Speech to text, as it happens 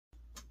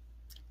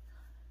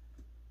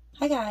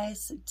Hi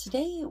guys,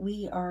 today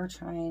we are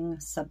trying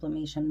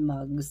sublimation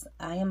mugs.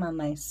 I am on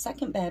my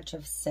second batch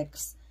of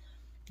 6.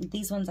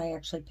 These ones I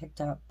actually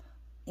picked up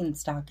in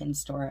stock in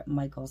store at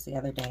Michael's the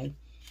other day.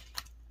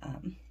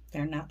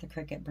 They're not the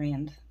Cricut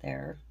brand,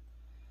 they're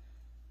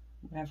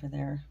whatever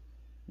their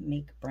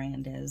make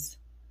brand is.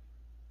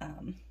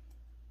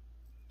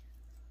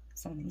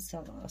 Some of them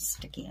still have a little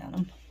sticky on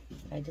them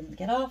that I didn't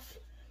get off,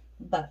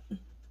 but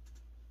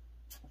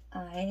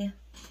I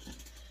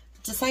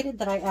decided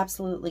that I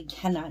absolutely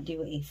cannot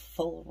do a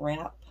full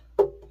wrap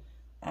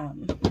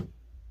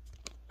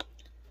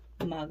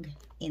mug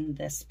in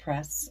this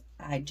press.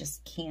 I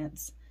just can't.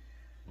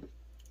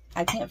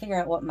 I can't figure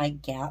out what my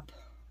gap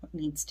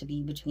needs to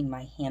be between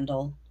my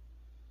handle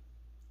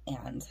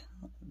and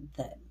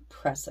the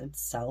press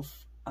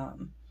itself.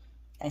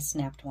 I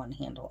snapped one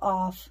handle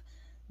off.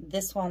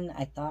 This one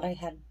I thought I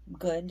had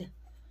good.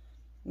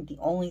 The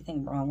only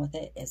thing wrong with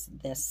it is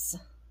this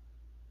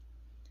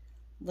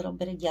little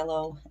bit of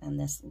yellow and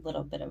this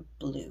little bit of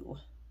blue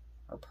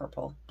or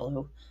purple.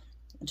 Blue,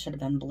 it should have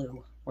been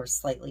blue. We're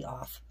slightly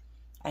off.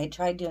 I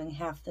tried doing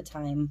half the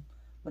time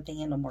with the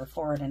handle more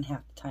forward and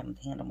half the time with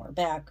the handle more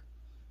back.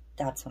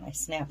 That's when I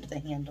snapped the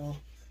handle.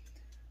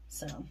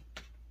 So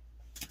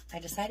I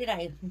decided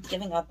I'm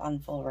giving up on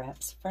full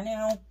wraps for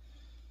now.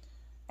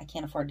 I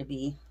can't afford to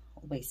be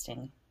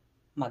wasting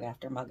mug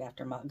after mug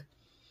after mug.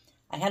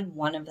 I had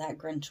one of that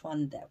Grinch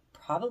one that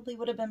probably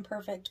would have been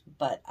perfect,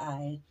 but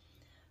I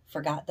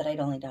forgot that I'd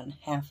only done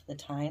half the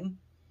time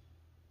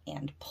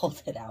and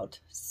pulled it out.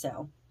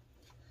 So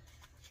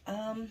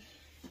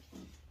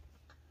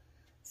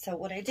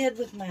what I did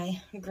with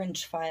my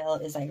Grinch file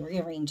is I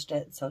rearranged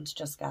it so it's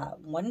just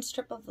got one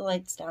strip of the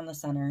lights down the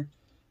center,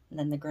 and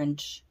then the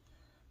Grinch,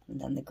 and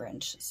then the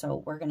Grinch.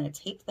 So we're going to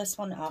tape this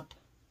one up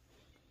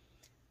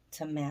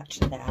to match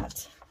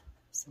that.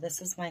 So this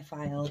is my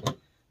file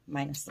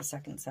minus the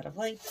second set of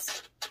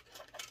lights.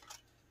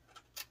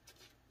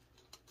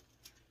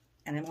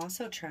 And I'm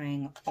also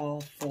trying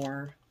all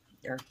 3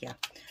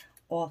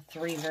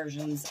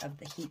 versions of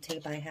the heat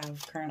tape I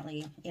have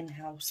currently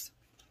in-house.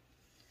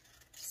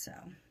 So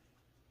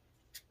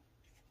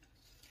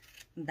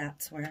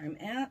that's where I'm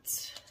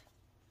at.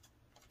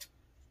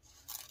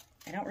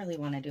 I don't really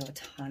want to do a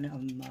ton of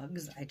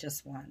mugs. I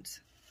just want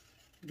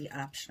the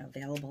option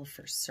available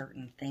for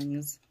certain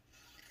things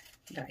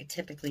that I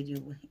typically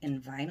do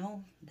in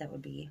vinyl that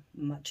would be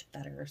much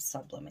better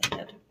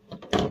sublimated.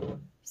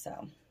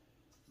 So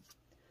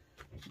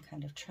I'm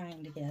kind of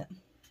trying to get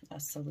a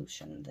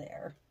solution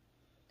there.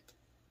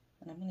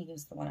 And I'm going to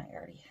use the one I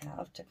already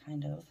have to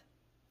kind of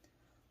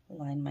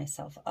line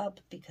myself up,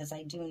 because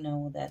I do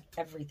know that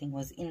everything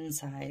was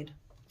inside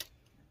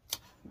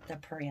the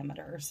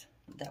parameters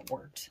that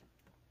worked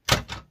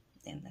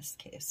in this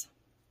case.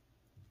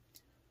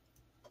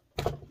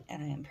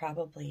 And I am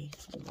probably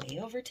way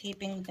over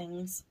taping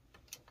things,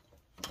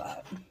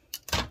 but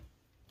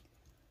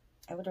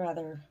I would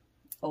rather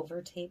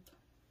over tape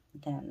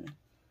than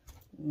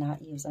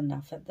not use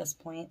enough at this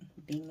point,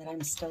 being that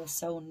I'm still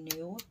so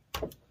new.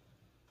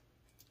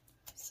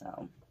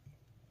 So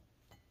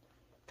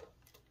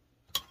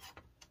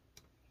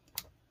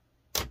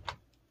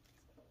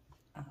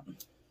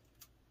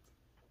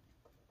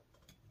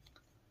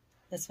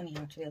this one you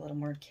have to be a little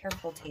more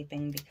careful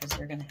taping, because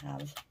you're going to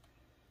have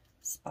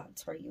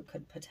spots where you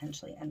could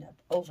potentially end up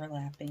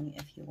overlapping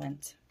if you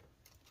went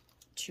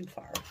too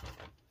far.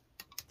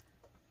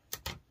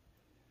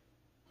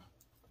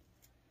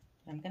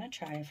 I'm going to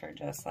try for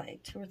just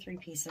like 2 or 3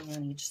 pieces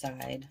on each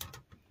side,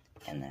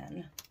 and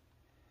then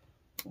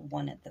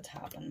 1 at the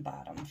top and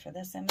bottom for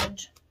this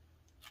image.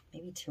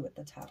 Maybe 2 at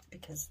the top,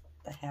 because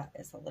the hat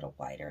is a little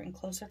wider and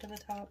closer to the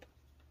top.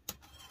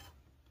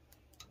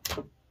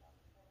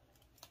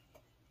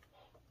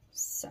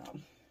 So,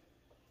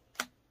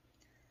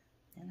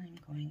 then I'm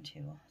going to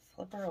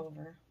flip her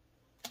over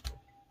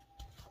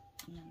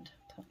and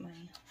put my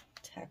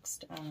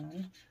text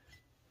on.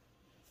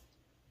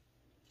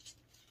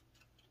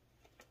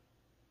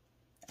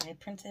 I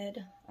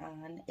printed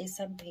on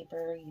A-sub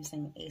paper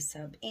using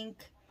A-sub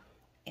ink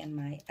in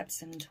my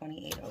Epson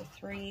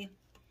 2803.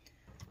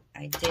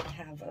 I did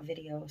have a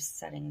video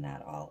setting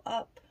that all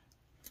up.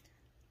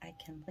 I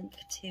can link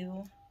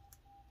to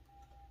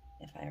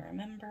if I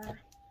remember.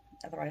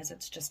 Otherwise,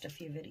 it's just a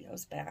few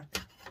videos back.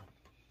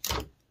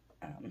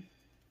 I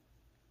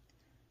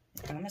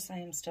promise I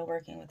am still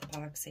working with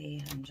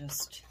epoxy. I'm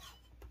just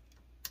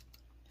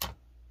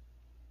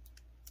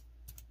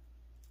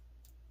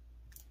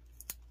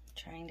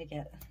trying to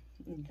get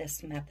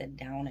this method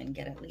down and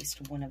get at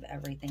least one of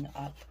everything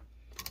up.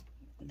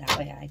 That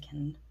way I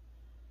can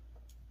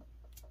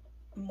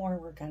more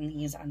work on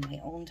these on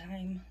my own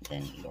time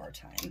than your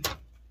time.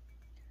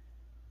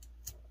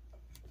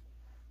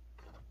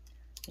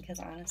 Because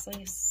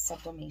honestly,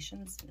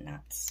 sublimation's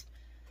not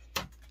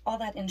all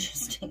that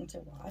interesting to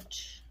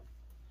watch.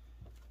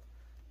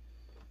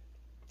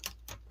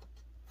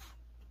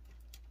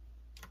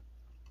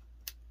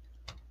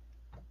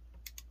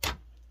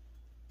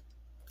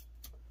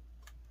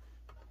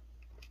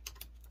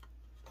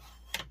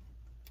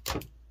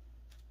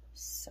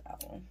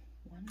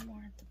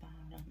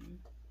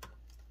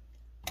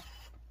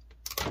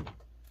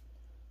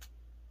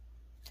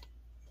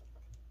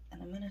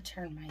 going to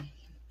turn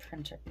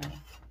my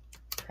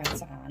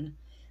press on.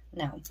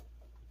 Now,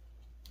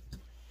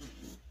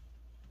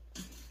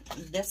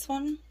 this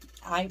one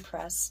I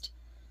pressed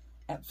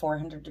at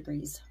 400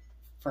 degrees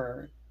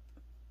for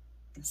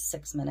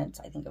 6 minutes.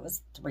 I think it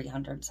was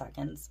 300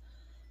 seconds.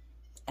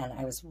 And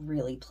I was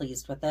really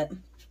pleased with it.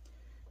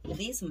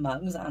 These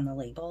mugs on the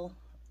label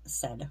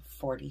said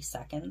 40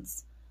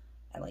 seconds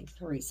at like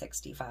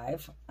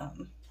 365.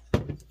 I'm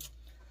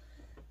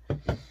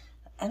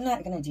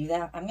not going to do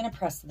that. I'm going to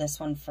press this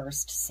one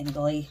first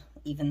singly,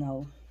 even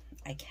though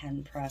I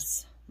can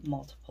press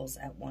multiples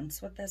at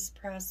once with this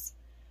press,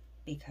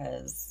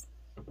 because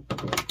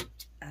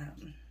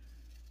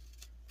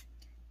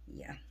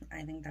yeah,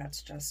 I think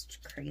that's just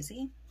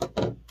crazy.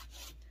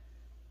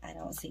 I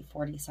don't see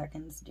 40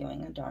 seconds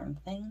doing a darn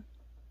thing.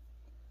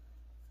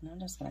 And I'm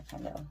just going to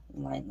kind of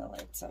line the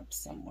lights up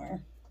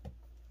somewhere.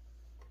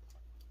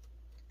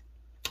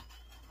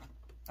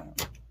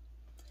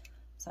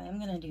 So I'm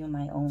going to do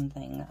my own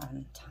thing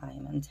on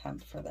time and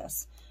temp for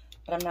this.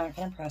 But I'm not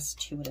going to press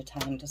 2 at a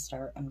time to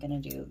start. I'm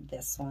going to do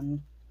this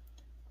one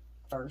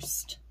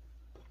first,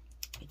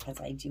 because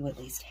I do at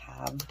least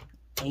have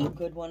a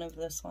good one of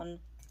this one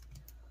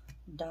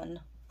done.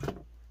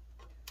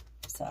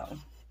 So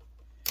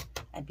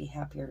I'd be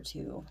happier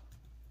to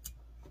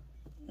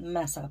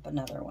mess up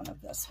another one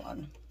of this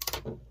one,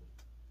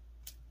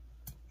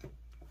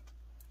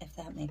 if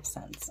that makes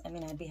sense. I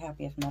mean, I'd be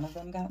happy if none of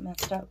them got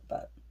messed up,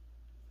 but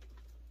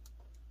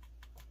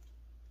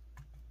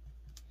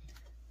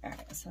all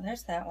right, so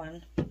there's that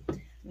one.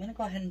 I'm gonna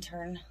go ahead and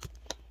turn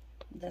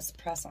this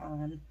press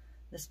on.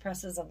 This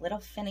press is a little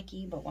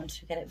finicky, but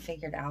once you get it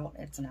figured out,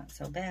 it's not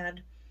so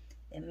bad.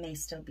 It may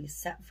still be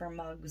set for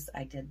mugs.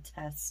 I did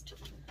test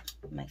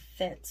my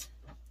fit,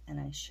 and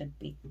I should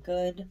be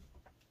good.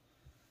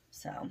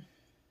 So,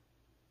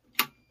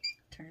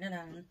 turn it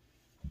on.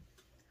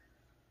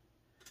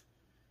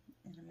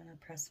 And I'm gonna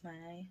press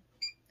my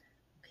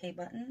OK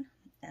button,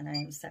 and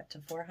I'm set to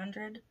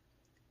 400.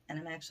 And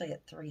I'm actually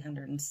at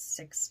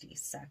 360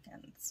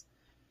 seconds.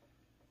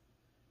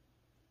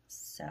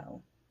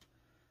 So,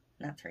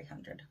 not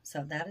 300.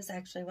 So that is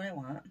actually what I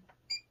want.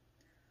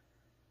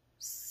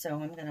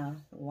 So I'm gonna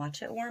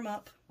watch it warm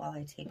up while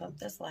I tape up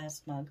this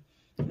last mug.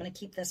 I'm gonna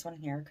keep this one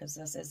here because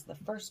this is the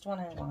first one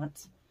I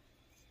want.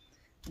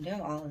 I'm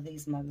doing all of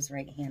these mugs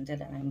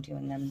right-handed, and I'm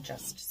doing them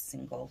just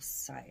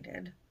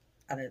single-sided,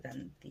 other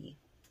than the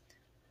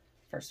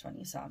first one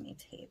you saw me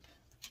tape.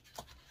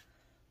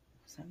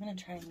 So I'm going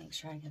to try and make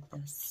sure I get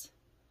this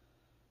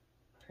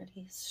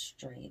pretty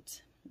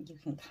straight. You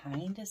can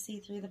kind of see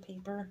through the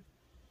paper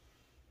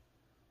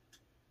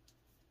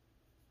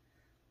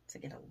to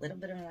get a little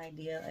bit of an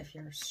idea if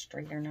you're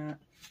straight or not.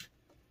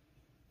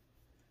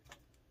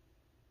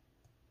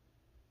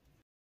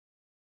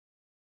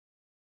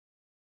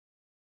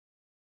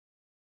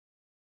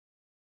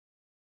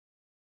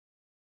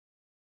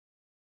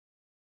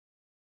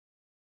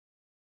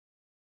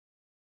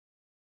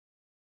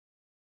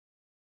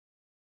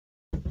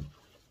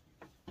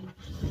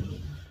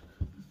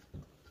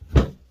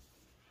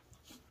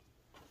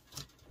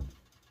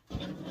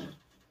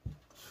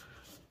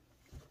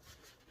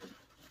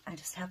 I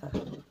just have a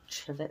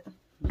trivet,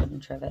 wooden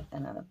trivet,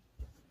 and a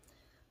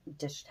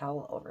dish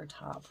towel over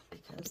top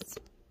because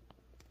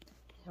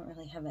I don't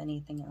really have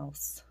anything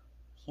else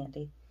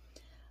handy.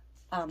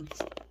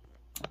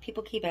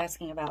 People keep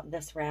asking about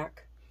this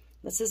rack.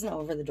 This is an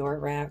over-the-door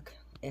rack.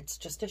 It's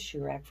just a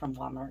shoe rack from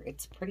Walmart.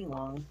 It's pretty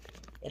long.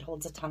 It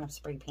holds a ton of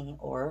spray paint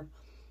or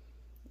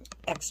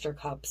extra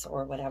cups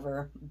or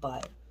whatever,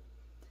 but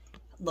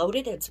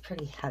loaded, it's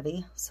pretty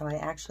heavy. So I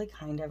actually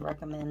kind of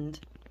recommend,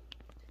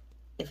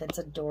 if it's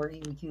a door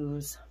you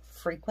use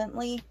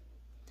frequently,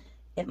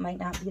 it might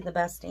not be the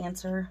best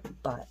answer,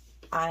 but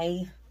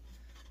I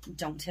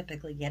don't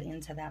typically get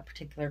into that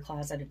particular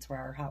closet. It's where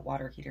our hot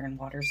water heater and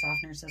water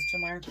softener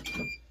system are.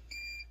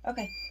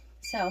 Okay,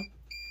 so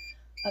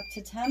up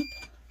to temp,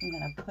 I'm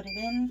going to put it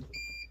in,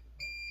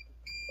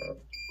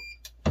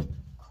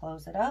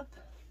 close it up,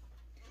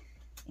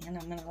 and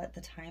I'm going to let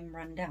the time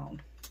run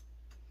down.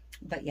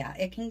 But yeah,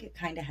 it can get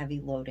kind of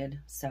heavy loaded,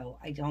 so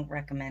I don't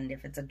recommend,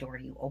 if it's a door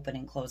you open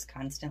and close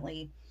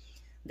constantly,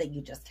 that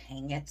you just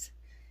hang it.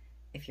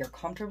 If you're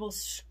comfortable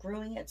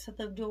screwing it to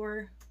the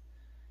door,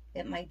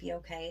 it might be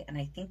okay. And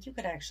I think you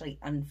could actually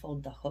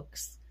unfold the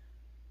hooks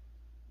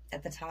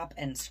at the top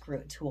and screw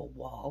it to a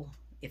wall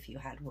if you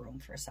had room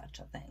for such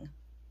a thing.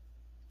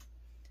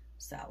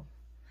 So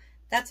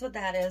that's what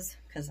that is,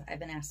 because I've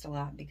been asked a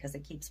lot because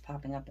it keeps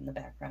popping up in the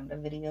background of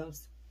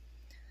videos,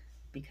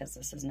 because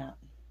this is not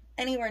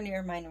anywhere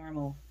near my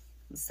normal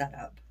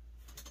setup.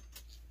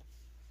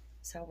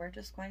 So we're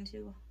just going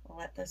to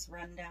let this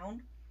run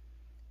down.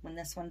 When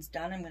this one's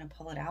done, I'm going to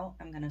pull it out.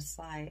 I'm going to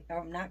slide, or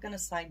I'm not going to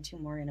slide 2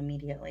 more in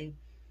immediately.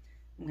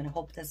 I'm going to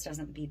hope this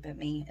doesn't beep at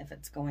me. If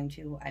it's going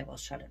to, I will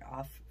shut it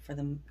off for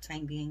the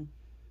time being,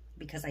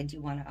 because I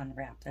do want to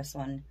unwrap this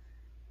one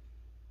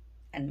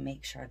and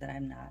make sure that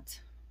I'm not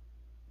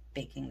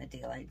baking the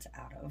daylights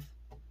out of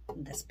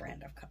this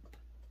brand of cup.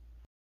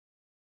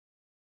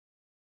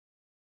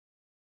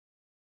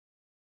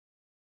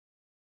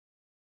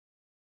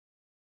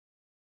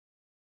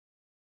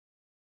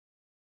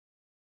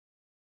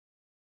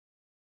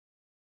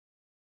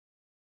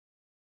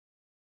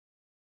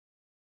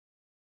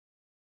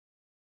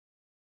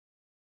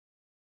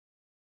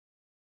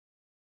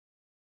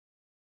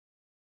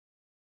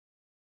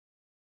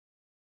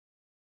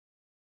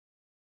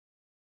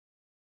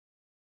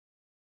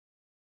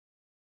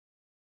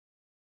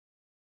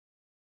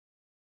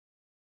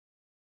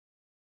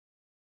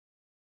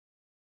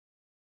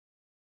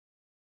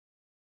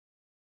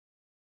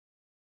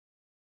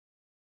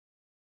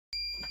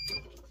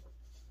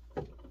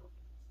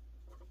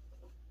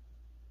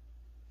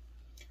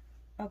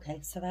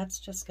 Okay, so that's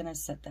just gonna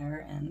sit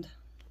there and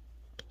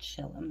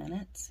chill a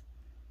minute.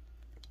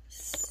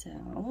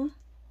 So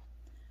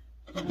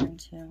I'm going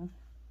to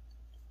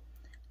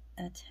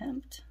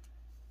attempt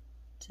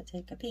to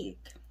take a peek.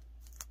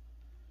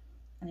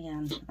 And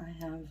again, I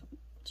have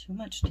too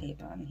much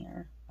tape on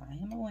here. I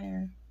am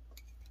aware.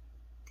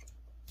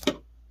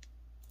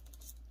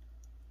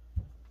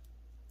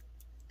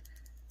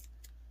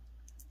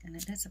 And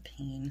it is a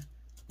pain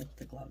with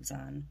the gloves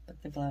on,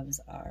 but the gloves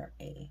are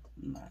a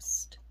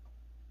must.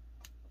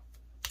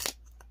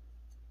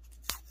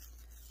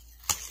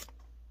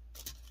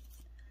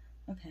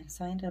 Okay,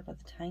 so I ended up with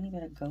a tiny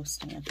bit of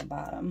ghosting at the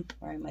bottom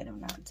where I might have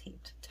not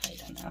taped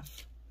tight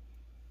enough.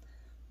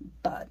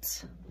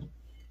 But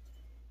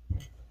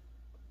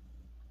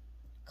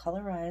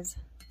color-wise,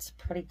 it's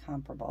pretty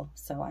comparable.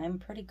 So I'm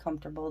pretty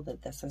comfortable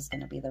that this is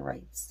going to be the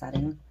right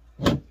setting.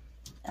 And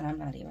I'm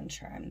not even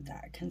sure I'm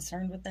that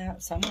concerned with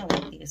that. So I'm going to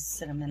let these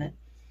sit a minute.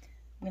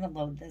 I'm going to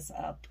load this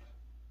up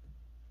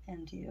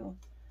and do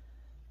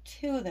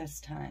 2 this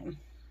time.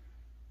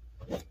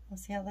 We'll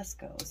see how this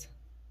goes.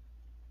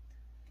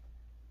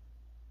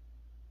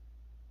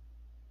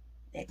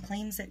 It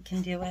claims it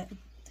can do it.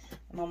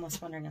 I'm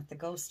almost wondering if the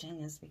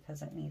ghosting is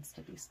because it needs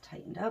to be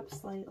tightened up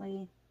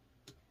slightly.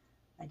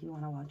 I do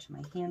want to watch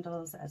my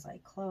handles as I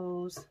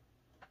close.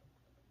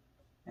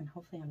 And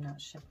hopefully I'm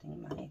not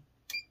shifting my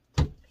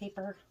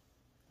paper.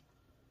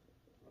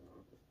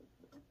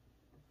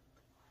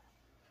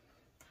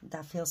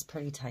 That feels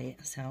pretty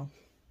tight, so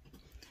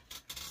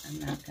I'm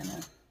not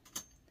gonna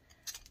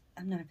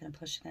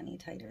push it any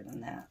tighter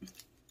than that.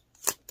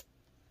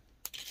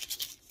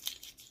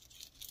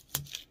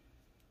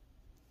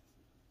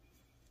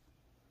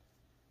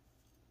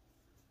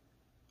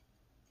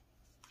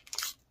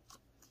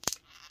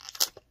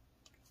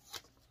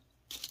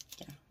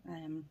 I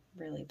am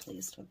really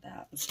pleased with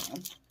that. So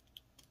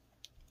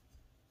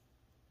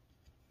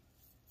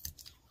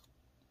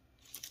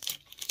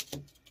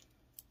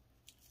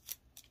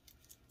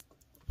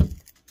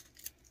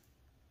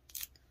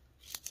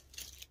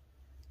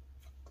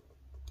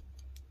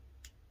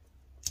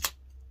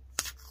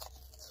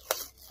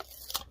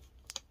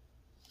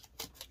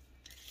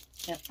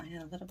yep, I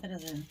had a little bit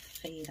of the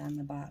fade on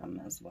the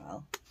bottom as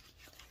well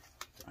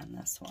on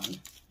this one,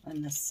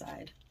 on this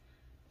side.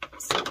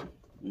 So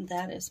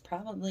that is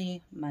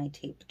probably my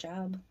tape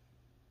job,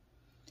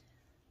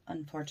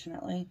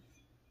 unfortunately,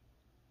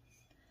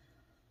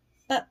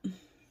 but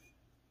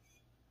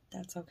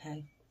that's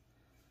okay.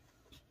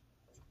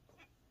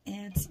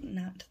 It's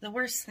not the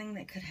worst thing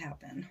that could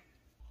happen.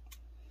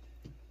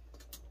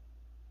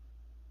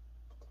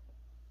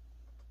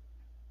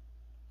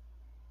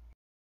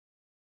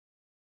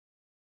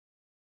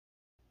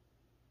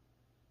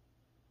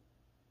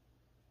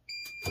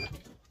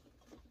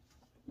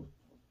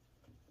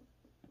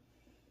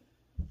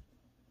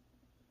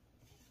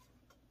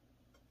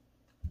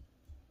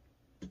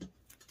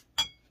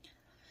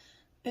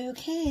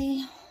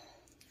 Okay.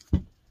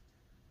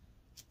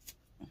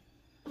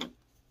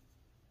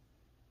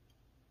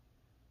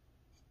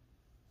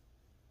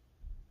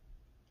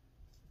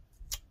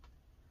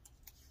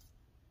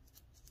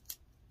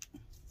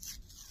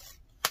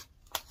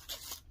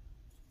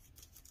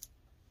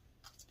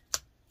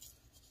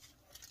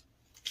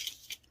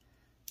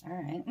 All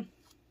right.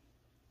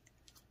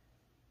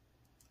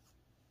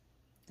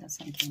 This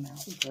one came out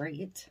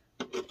great.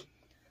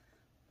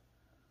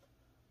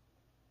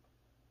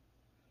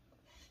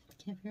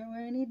 Can't figure out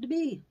where I need to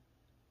be.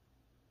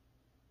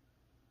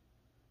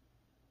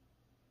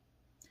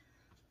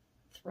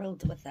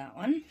 Thrilled with that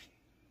one.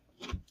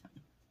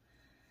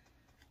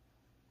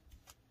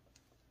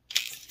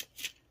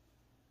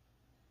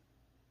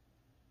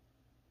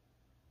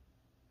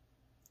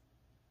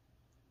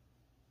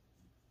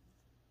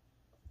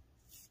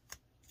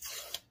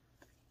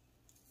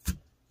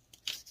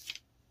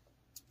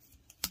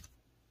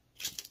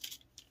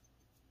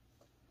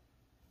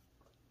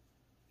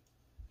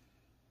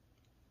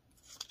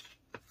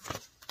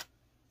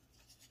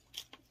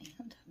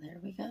 There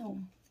we go.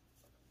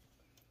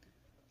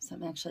 So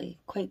I'm actually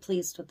quite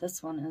pleased with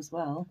this one as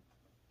well.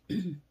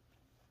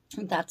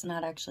 That's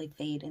not actually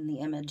fade in the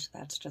image.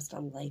 That's just a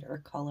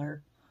lighter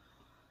color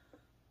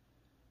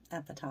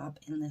at the top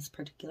in this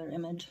particular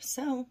image.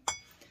 So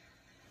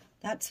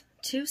that's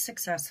 2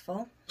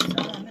 successful. So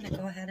I'm going to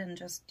go ahead and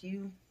just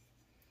do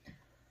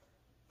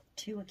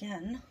 2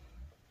 again.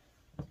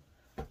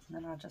 And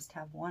then I'll just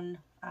have one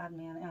odd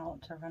man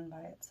out to run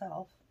by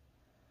itself.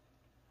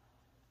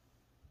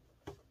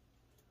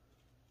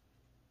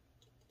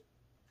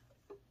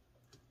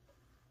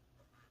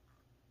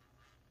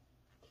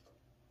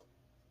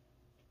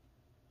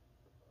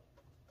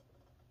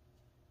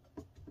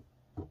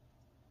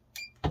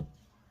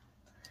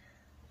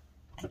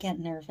 I get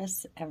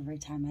nervous every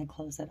time I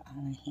close it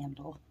on a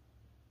handle.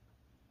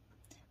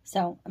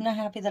 So I'm not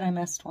happy that I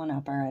messed one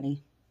up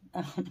already.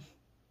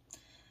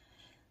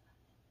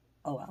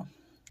 Oh well.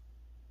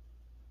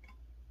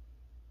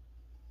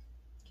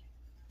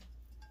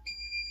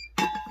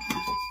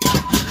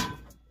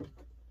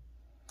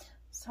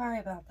 Sorry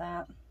about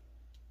that.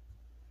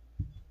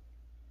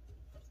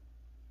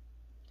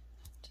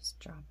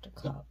 dropped a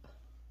cup.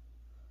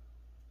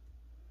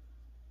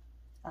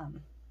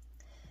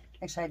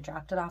 Actually, I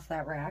dropped it off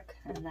that rack,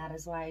 and that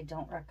is why I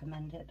don't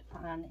recommend it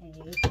on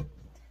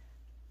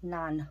a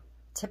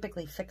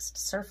non-typically fixed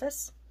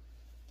surface,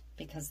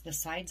 because the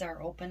sides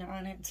are open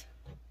on it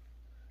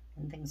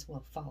and things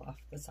will fall off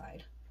the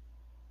side.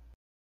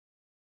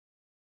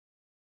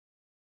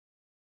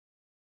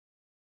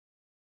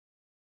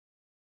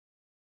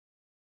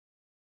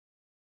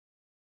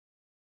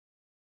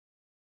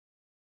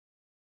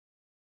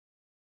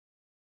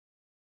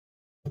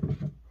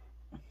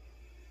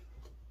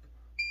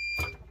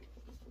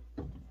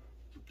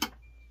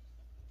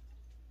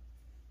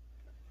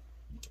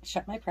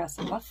 Shut my press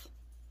off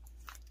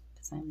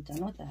because I'm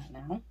done with that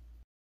now.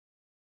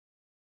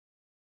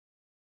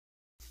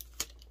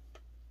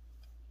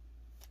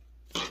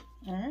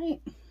 All right.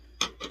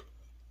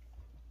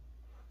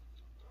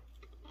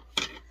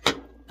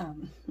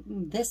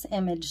 This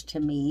image to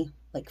me,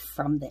 like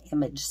from the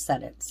image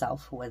set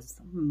itself,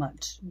 was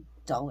much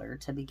duller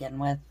to begin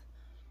with.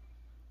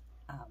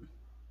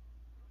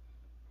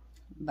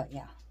 But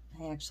yeah,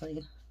 I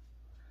actually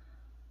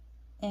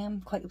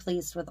am quite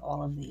pleased with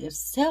all of these.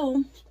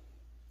 So,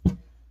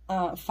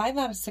 5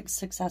 out of 6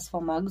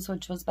 successful mugs,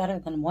 which was better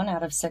than 1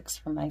 out of 6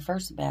 from my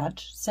first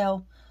batch.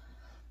 So,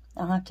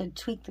 I'll have to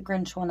tweak the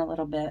Grinch one a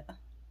little bit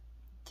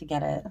to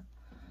get it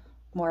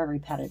more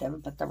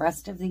repetitive. But the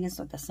rest of these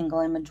with a single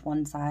image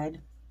one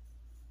side,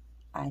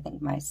 I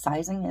think my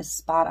sizing is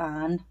spot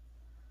on.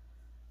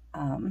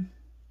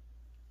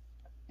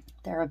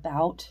 They're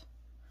about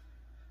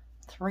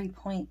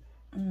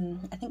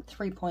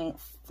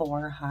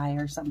 3.4 high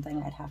or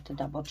something. I'd have to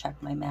double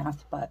check my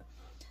math, but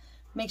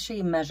make sure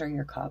you measure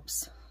your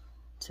cups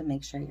to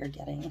make sure you're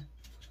getting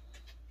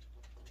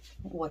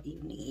what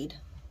you need.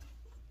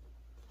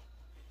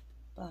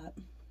 But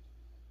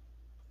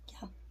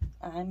yeah,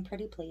 I'm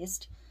pretty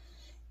pleased.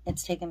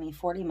 It's taken me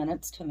 40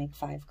 minutes to make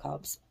 5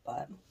 cups,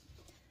 but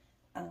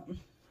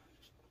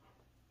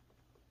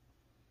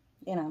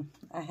you know,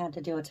 I had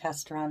to do a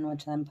test run,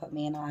 which then put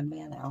me an odd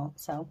man out.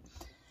 So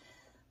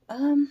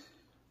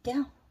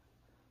yeah,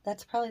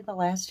 that's probably the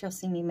last you'll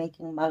see me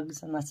making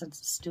mugs, unless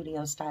it's a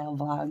studio style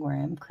vlog where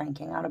I'm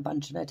cranking out a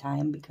bunch at a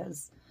time,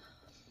 because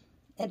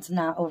it's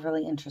not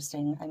overly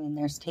interesting. I mean,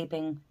 there's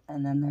taping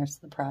and then there's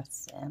the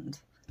press, and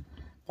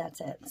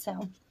that's it.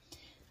 So,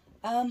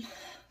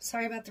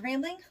 sorry about the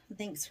rambling.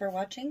 Thanks for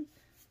watching,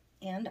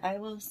 and I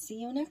will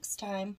see you next time.